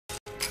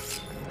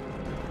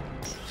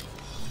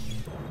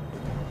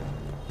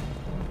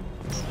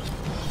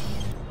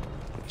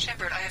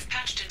Shepard, I have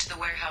patched into the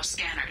warehouse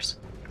scanners.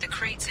 The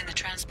crates in the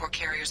transport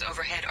carriers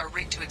overhead are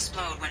rigged to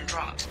explode when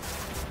dropped.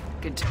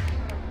 Good.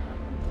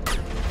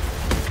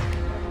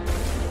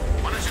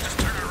 Why don't you just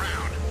turn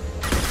around?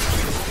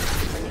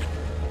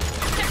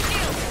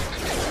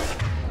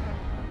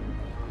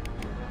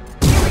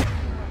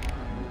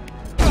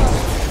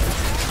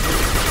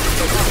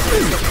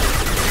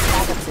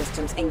 Backup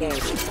systems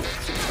engaged.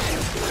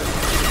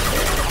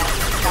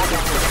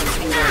 Backup systems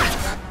engaged.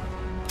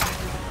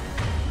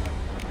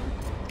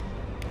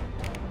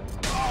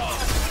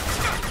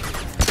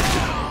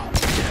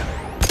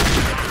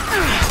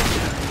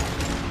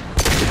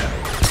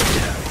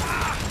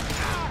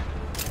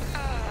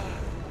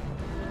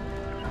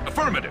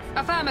 Affirmative.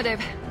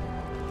 Affirmative.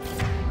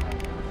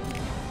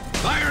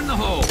 Fire in the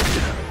hole.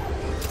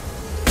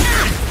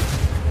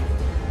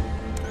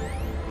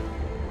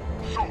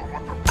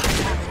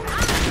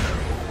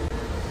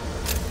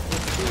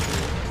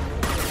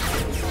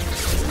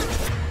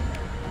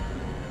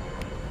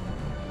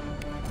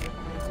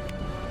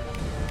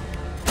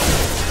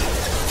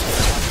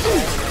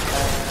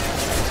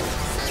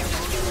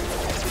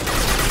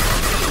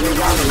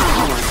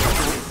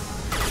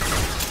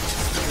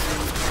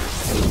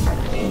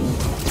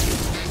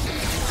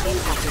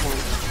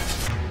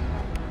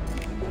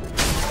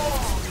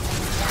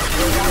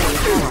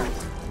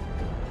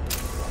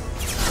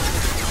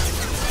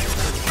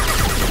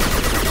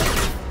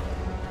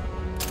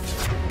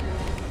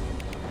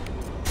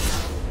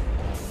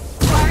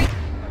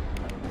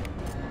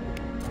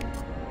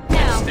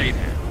 Stay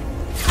there.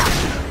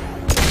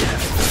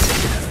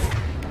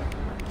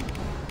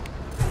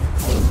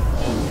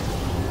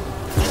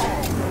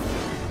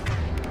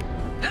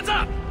 Heads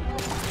up!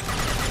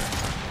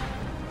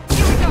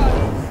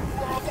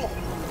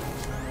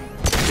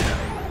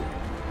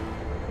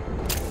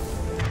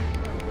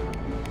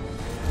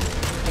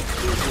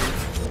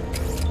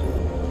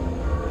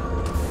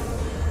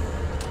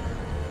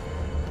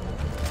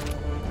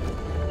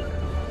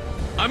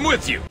 I'm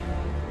with you.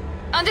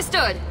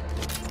 Understood.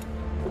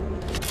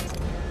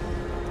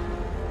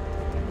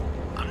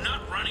 I'm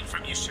not running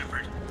from you,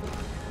 Shepard.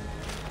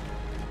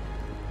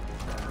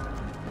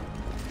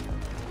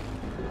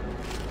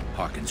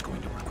 Harkin's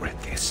going to regret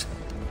this.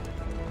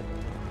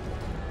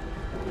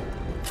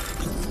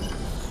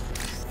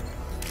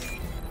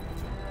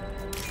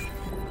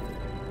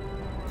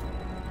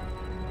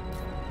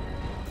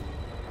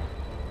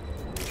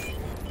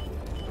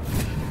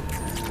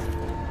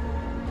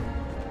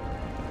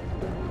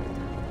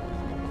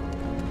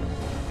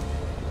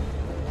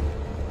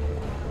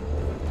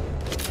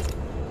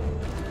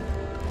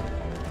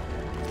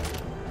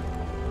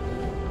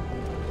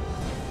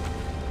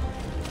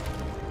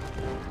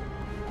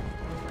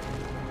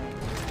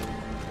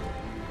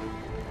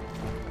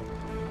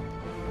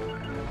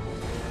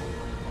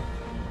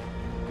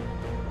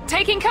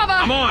 Taking cover!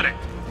 I'm on it!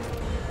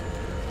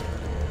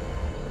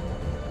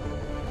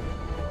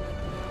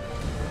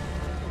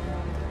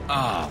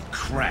 Oh,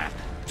 crap.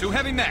 Two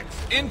heavy mechs,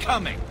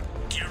 incoming!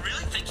 Do you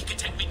really think you can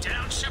take me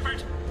down,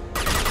 Shepard?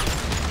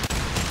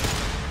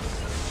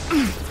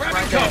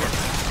 Grabbing cover!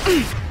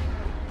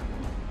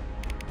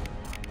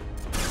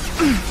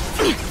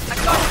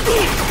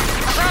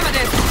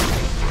 Affirmative!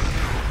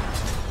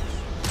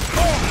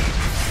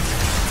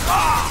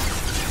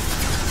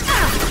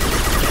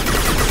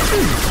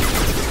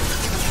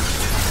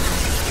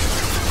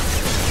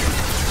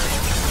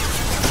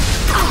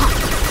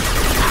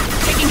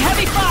 Taking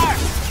heavy fire!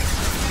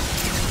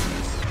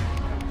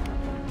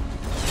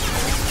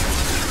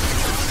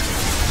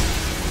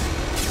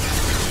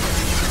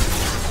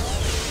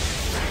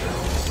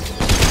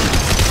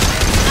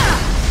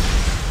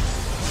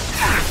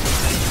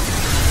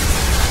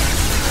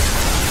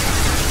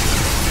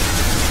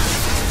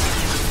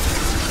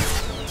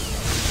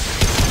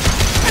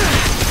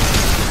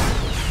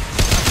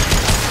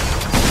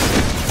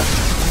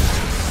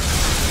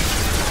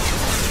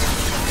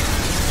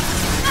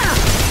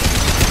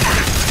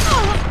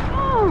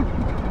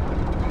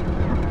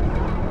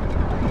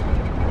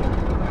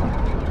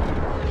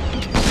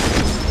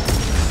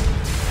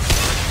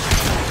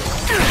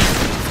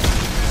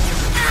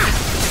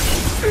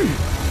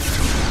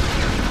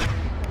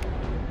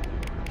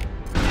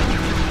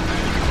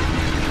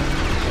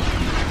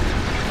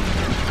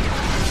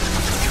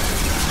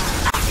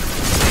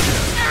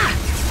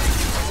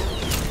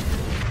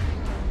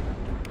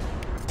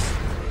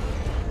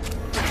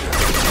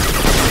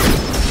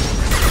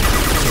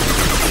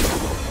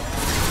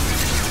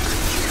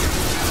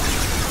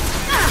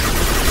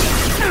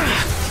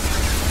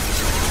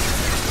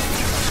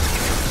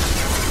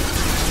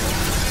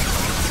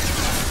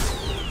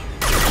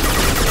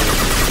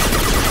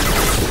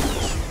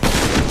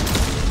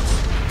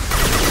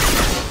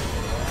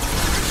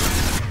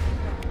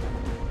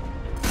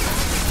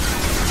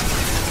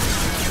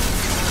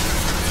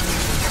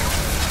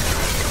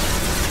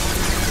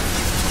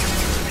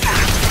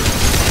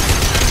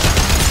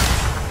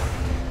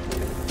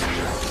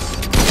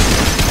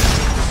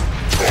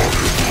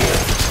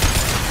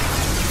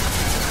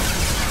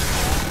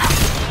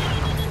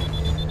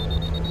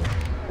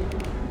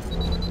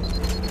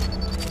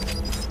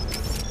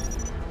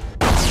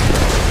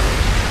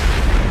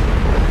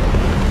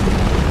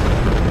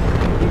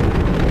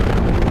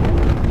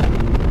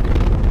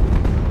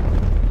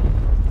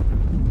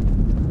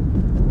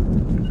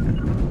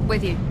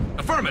 With you.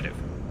 Affirmative.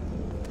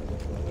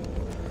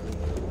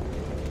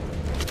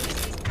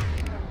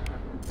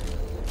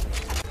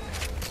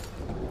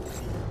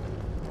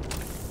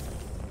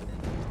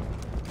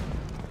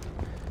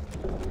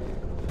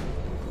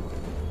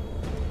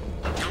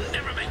 You'll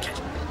never make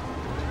it.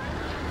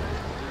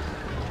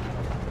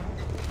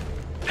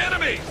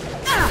 Enemy!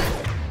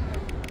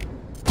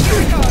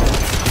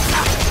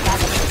 Backup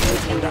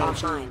systems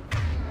offline.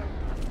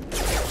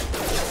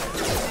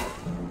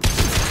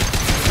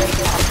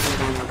 Critical oxygen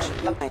damage.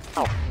 Okay.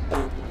 Oh.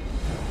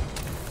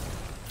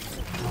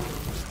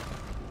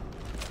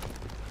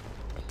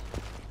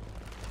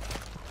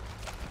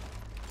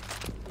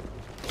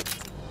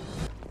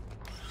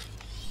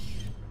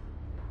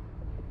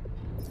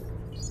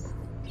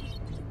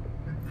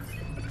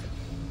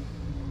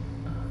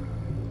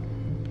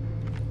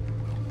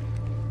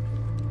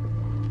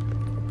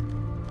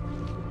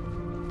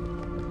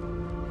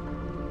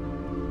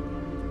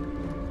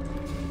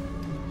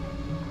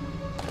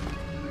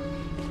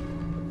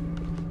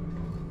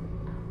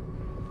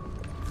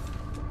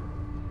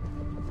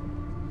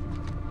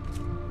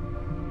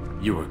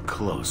 You were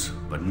close,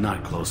 but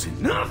not close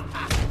enough.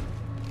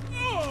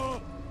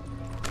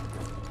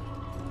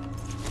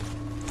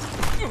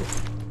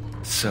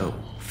 So,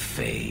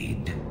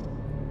 Fade.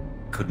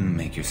 Couldn't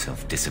make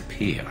yourself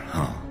disappear,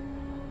 huh?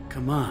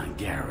 Come on,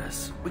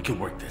 Garrus. We can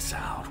work this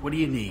out. What do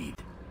you need?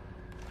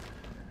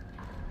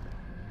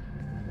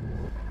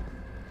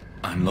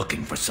 I'm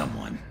looking for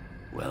someone.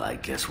 Well, I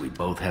guess we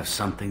both have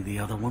something the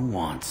other one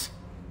wants.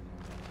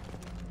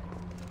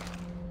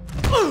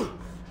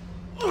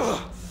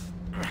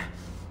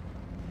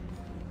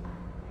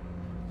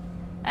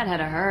 That had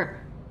to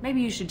hurt.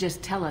 Maybe you should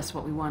just tell us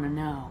what we want to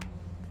know.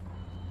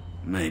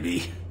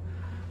 Maybe.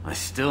 I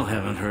still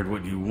haven't heard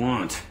what you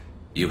want.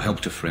 You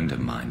helped a friend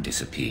of mine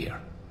disappear.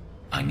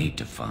 I need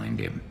to find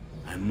him.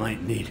 I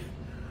might need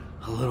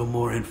a little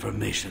more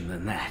information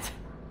than that.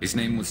 His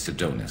name was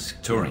Sidonus.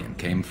 Turian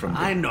came from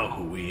I know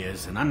who he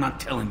is, and I'm not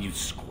telling you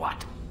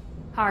squat.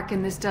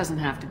 Harkin, this doesn't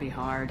have to be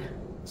hard.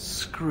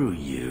 Screw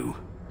you.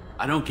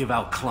 I don't give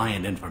out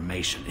client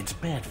information. It's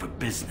bad for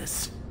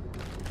business.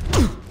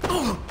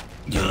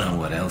 You know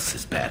what else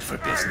is bad for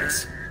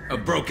business? A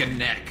broken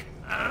neck.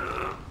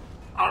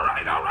 All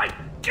right.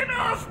 Get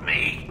off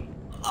me!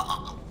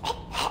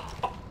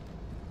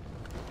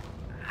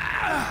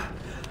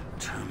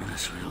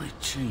 Terminus really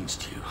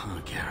changed you,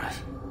 huh, Garrus?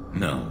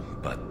 No,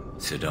 but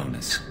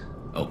Sidonus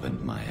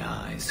opened my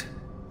eyes.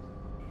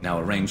 Now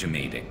arrange a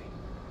meeting.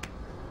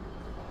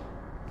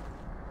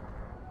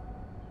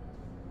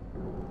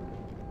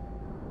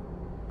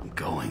 I'm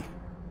going.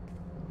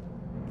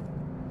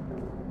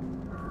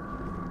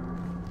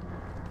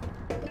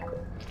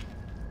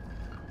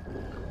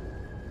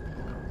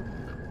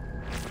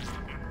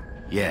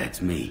 Yeah,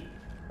 it's me.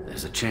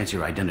 There's a chance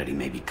your identity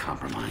may be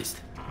compromised.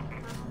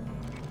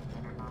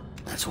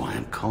 That's why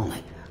I'm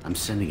calling. I'm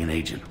sending an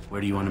agent.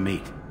 Where do you want to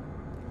meet?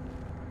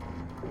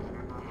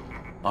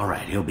 All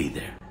right, he'll be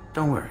there.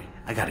 Don't worry,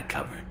 I got it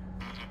covered.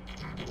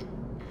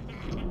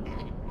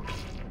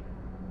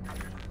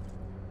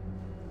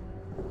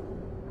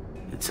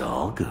 It's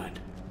all good.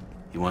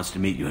 He wants to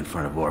meet you in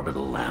front of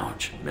Orbital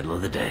Lounge, middle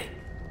of the day.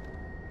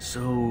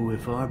 So,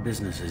 if our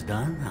business is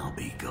done, I'll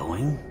be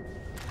going.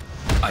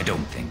 I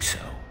don't think so.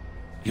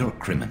 You're a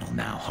criminal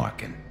now,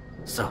 Harkin.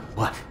 So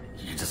what?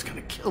 You're just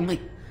gonna kill me?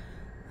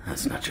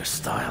 That's not your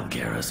style,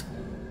 Garrus.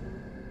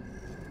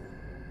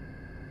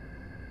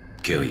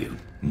 Kill you?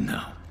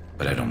 No.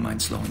 But I don't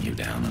mind slowing you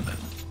down a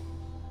little.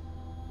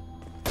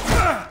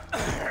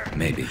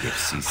 Maybe give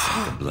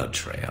Seasick a blood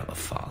trail to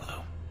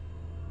follow.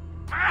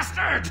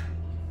 Bastard!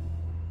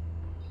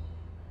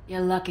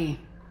 You're lucky.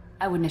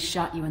 I wouldn't have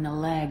shot you in the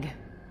leg.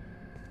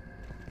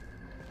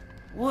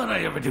 What'd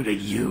I ever do to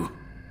you?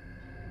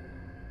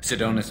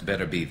 Sidonus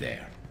better be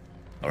there,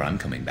 or I'm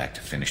coming back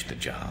to finish the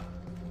job.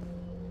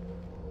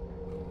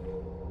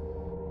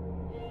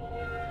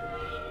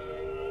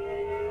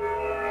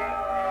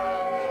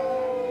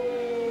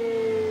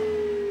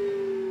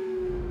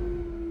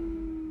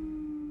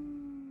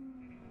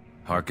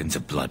 Harkin's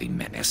a bloody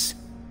menace.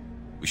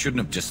 We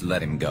shouldn't have just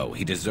let him go.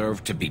 He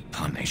deserved to be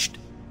punished.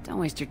 Don't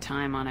waste your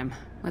time on him.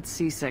 Let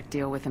Seasick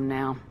deal with him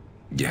now.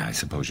 Yeah, I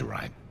suppose you're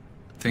right.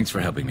 Thanks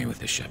for helping me with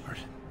this, Shepard.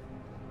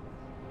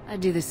 I'd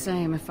do the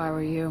same if I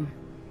were you.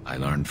 I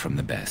learned from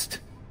the best.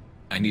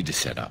 I need to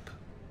set up.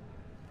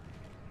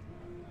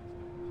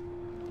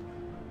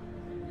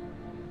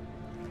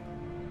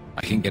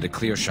 I can get a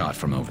clear shot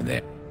from over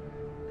there.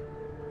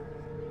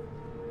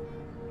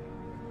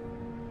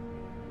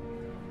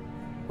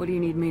 What do you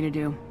need me to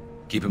do?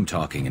 Keep him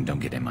talking and don't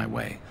get in my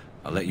way.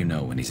 I'll let you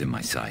know when he's in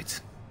my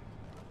sights.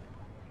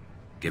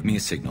 Give me a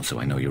signal so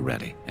I know you're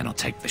ready, and I'll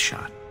take the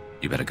shot.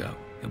 You better go.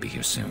 He'll be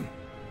here soon.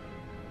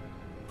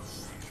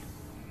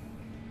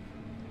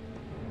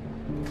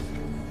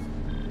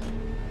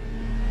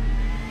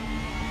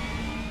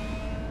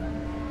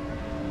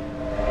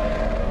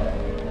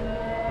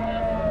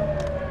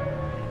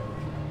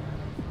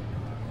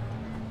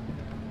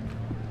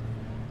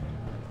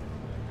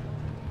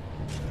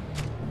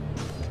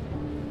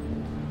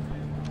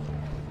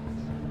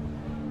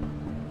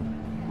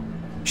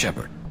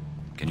 Shepard,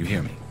 can you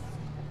hear me?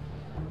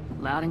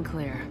 Loud and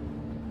clear.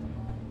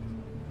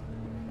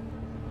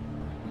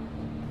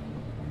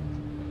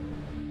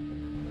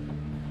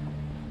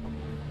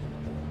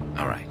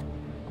 All right.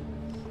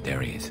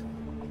 There he is.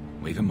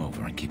 Wave him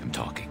over and keep him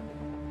talking.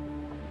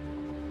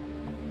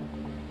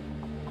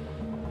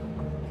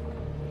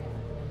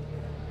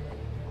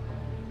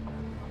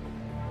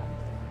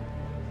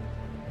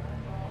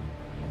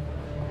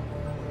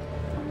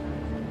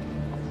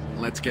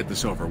 Let's get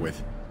this over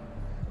with.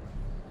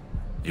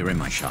 You're in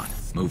my shot.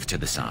 Move to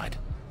the side.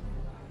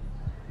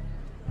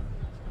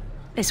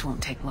 This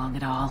won't take long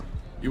at all.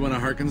 You one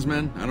of Harkin's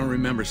men? I don't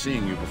remember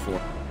seeing you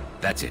before.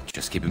 That's it.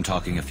 Just keep him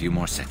talking a few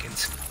more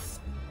seconds.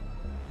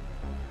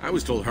 I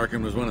was told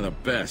Harkin was one of the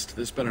best.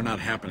 This better not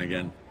happen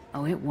again.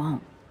 Oh, it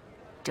won't.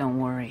 Don't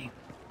worry.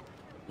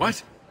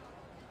 What?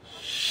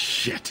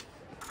 Shit.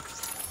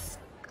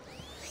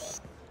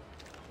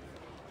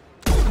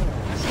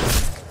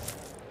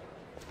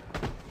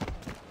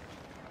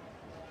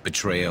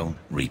 Betrayal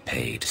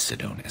repaid,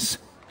 Sidonis.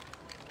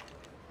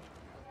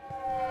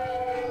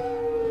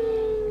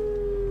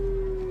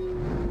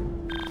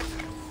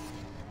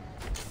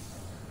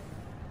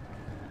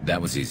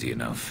 That was easy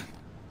enough.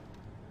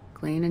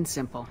 Clean and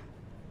simple.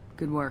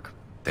 Good work.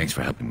 Thanks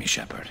for helping me,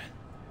 Shepard.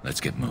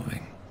 Let's get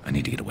moving. I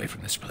need to get away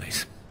from this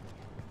place.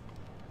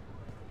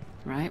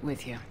 Right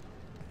with you.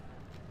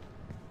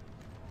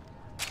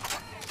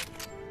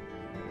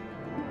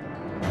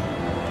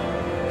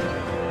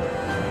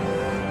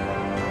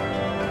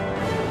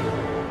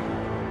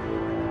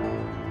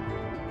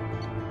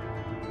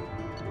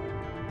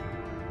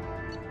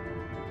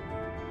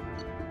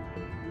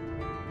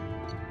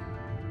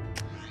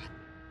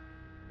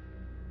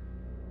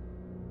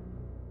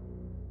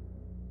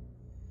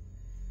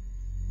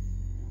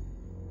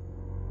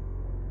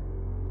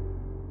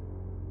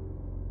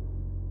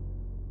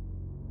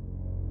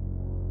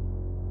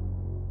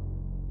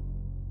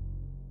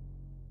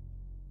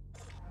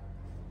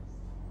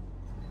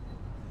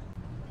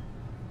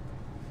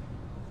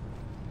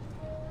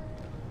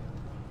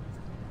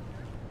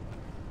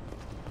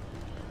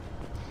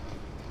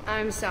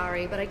 I'm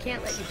sorry, but I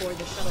can't let you board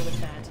the shuttle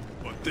with that.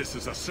 But this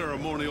is a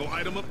ceremonial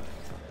item of...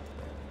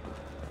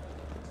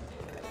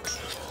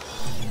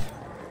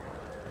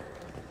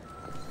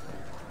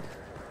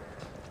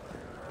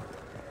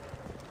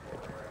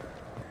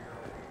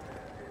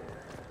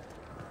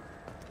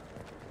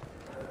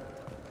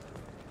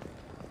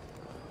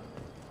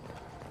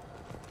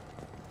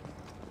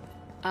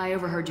 I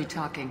overheard you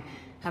talking.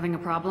 Having a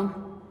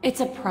problem?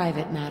 It's a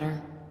private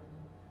matter.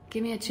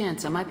 Give me a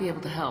chance, I might be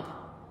able to help.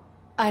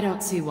 I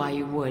don't see why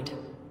you would.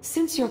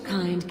 Since your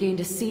kind gained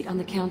a seat on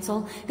the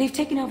Council, they've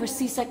taken over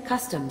CSEC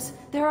customs.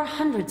 There are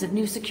hundreds of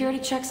new security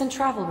checks and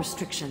travel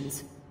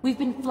restrictions. We've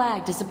been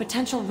flagged as a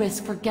potential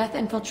risk for Geth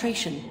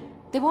infiltration.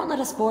 They won't let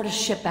us board a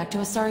ship back to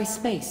Asari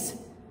space.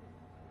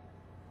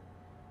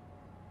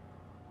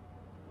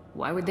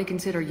 Why would they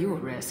consider you a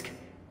risk?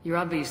 You're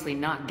obviously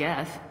not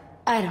Geth.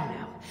 I don't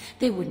know.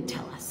 They wouldn't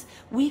tell us.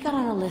 We got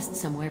on a list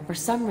somewhere for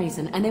some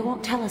reason, and they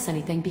won't tell us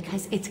anything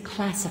because it's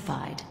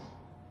classified.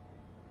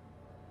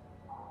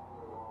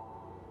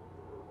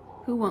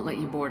 Who won't let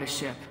you board a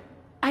ship?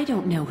 I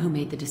don't know who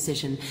made the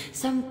decision.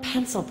 Some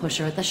pencil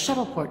pusher at the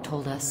shuttle port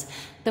told us.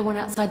 The one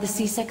outside the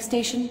CSEC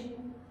station?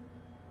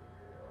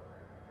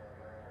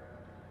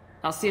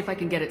 I'll see if I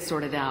can get it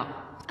sorted out.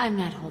 I'm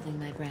not holding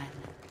my breath.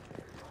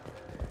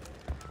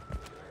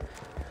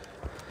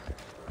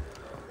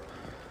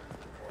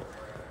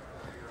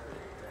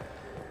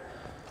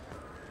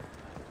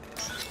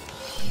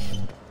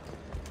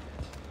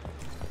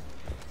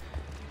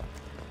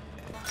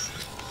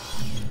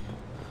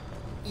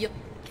 Yep.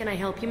 Can I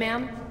help you,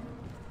 ma'am?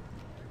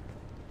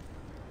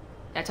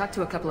 I talked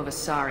to a couple of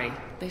Asari.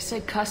 They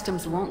said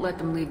customs won't let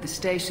them leave the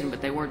station,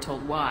 but they weren't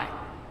told why.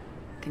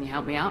 Can you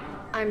help me out?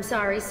 I'm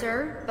sorry,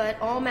 sir, but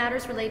all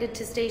matters related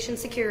to station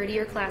security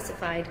are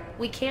classified.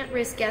 We can't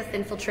risk Geth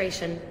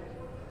infiltration.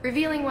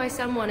 Revealing why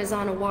someone is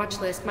on a watch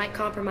list might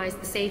compromise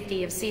the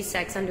safety of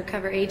CSEC's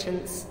undercover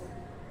agents.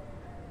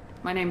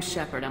 My name's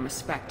Shepard. I'm a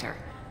Spectre.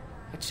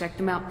 I checked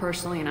them out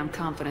personally, and I'm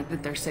confident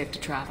that they're safe to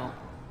travel.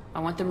 I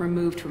want them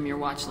removed from your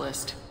watch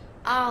list.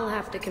 I'll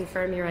have to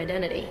confirm your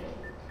identity.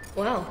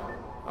 Well,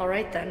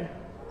 alright then.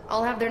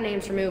 I'll have their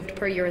names removed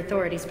per your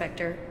authority,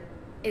 Spectre.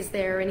 Is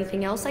there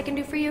anything else I can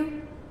do for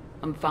you?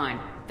 I'm fine.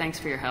 Thanks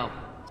for your help.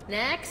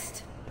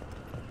 Next!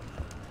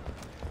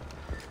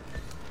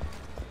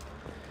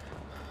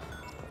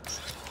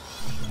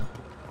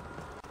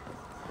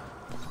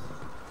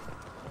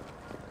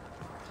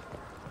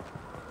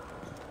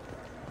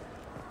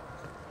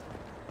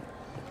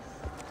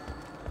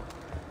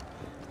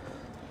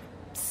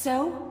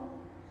 So?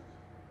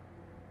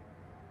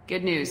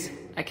 Good news.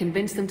 I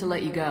convinced them to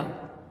let you go.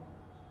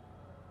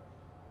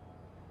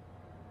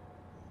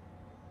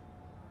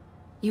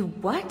 You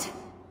what?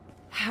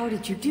 How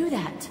did you do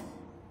that?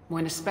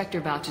 When a Spectre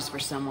vouches for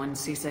someone,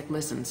 CSEC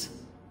listens.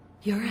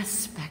 You're a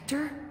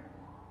Spectre?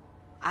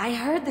 I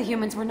heard the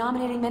humans were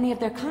nominating many of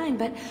their kind,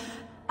 but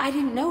I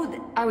didn't know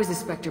that... I was a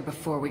Spectre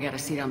before we got a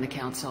seat on the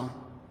council.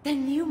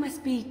 Then you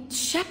must be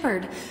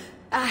Shepard.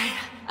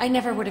 I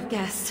never would have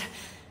guessed.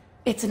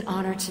 It's an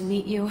honor to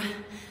meet you.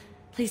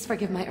 Please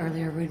forgive my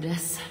earlier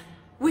rudeness.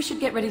 We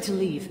should get ready to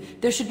leave.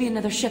 There should be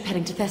another ship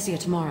heading to Thessia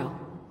tomorrow.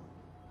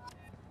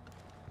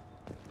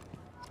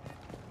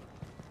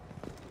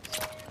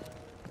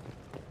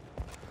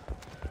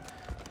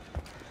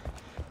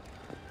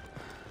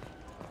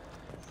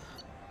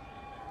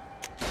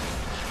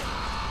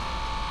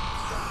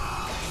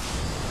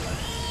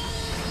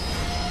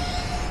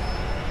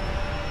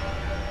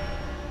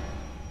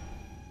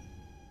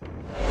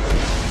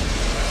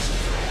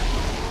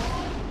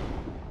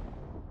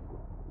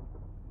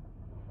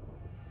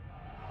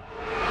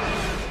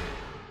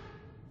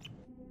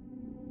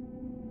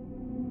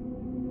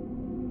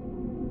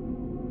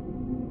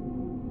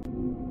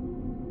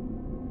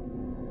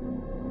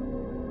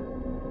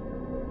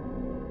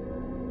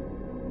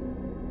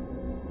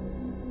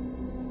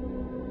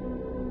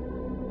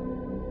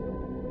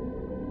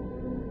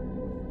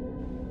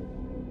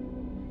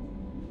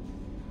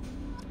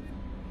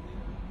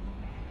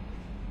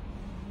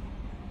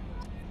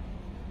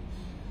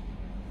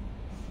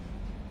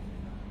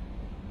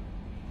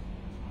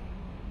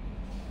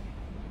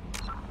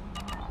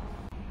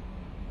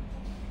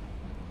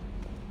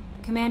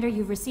 Commander,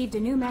 you've received a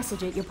new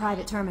message at your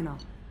private terminal.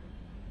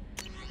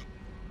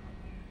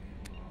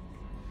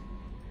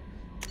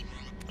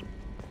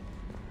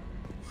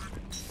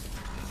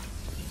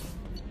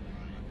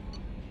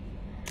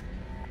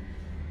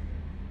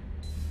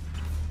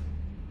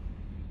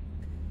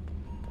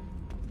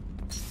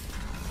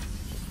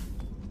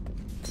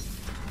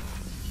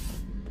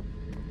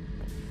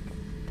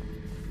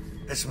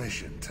 This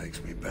mission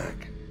takes me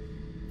back.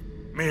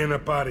 Me and a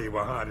buddy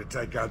were hired to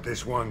take out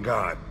this one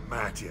guy,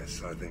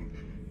 Matthias, I think.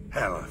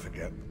 Hell, I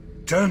forget.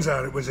 Turns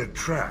out it was a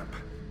trap.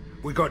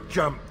 We got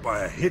jumped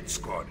by a hit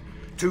squad.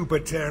 2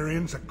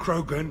 Batarians, a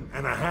Krogan,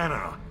 and a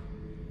Hanar.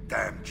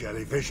 Damn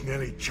jellyfish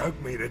nearly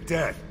choked me to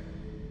death.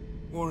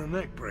 Wore a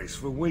neck brace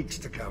for weeks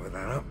to cover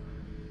that up.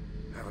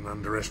 Haven't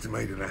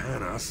underestimated a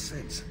Hanar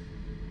since.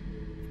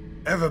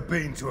 Ever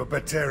been to a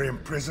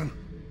Batarian prison?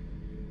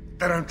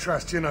 They don't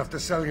trust you enough to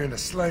sell you into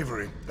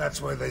slavery.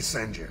 That's where they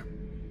send you.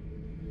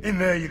 In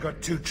there you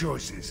got 2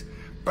 choices.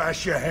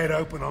 Bash your head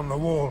open on the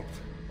wall,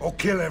 or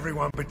kill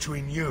everyone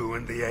between you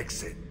and the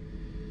exit.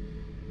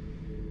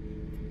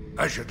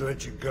 I should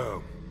let you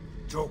go.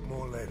 Talk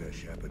more later,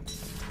 Shepard.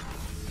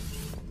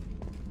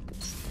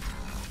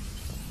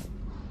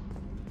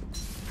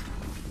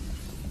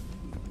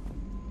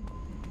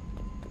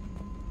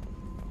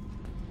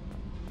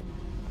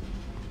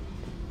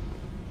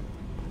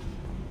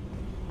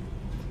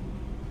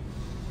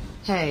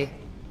 Hey.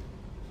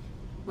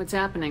 What's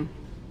happening?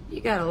 You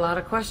got a lot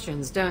of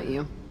questions, don't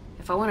you?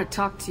 If I want to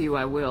talk to you,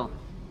 I will.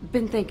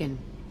 Been thinking.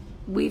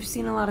 We've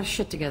seen a lot of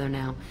shit together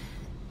now,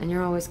 and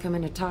you're always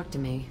coming to talk to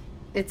me.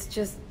 It's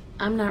just,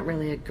 I'm not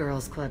really a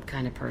girls' club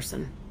kind of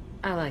person.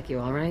 I like you,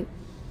 all right?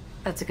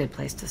 That's a good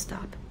place to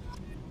stop.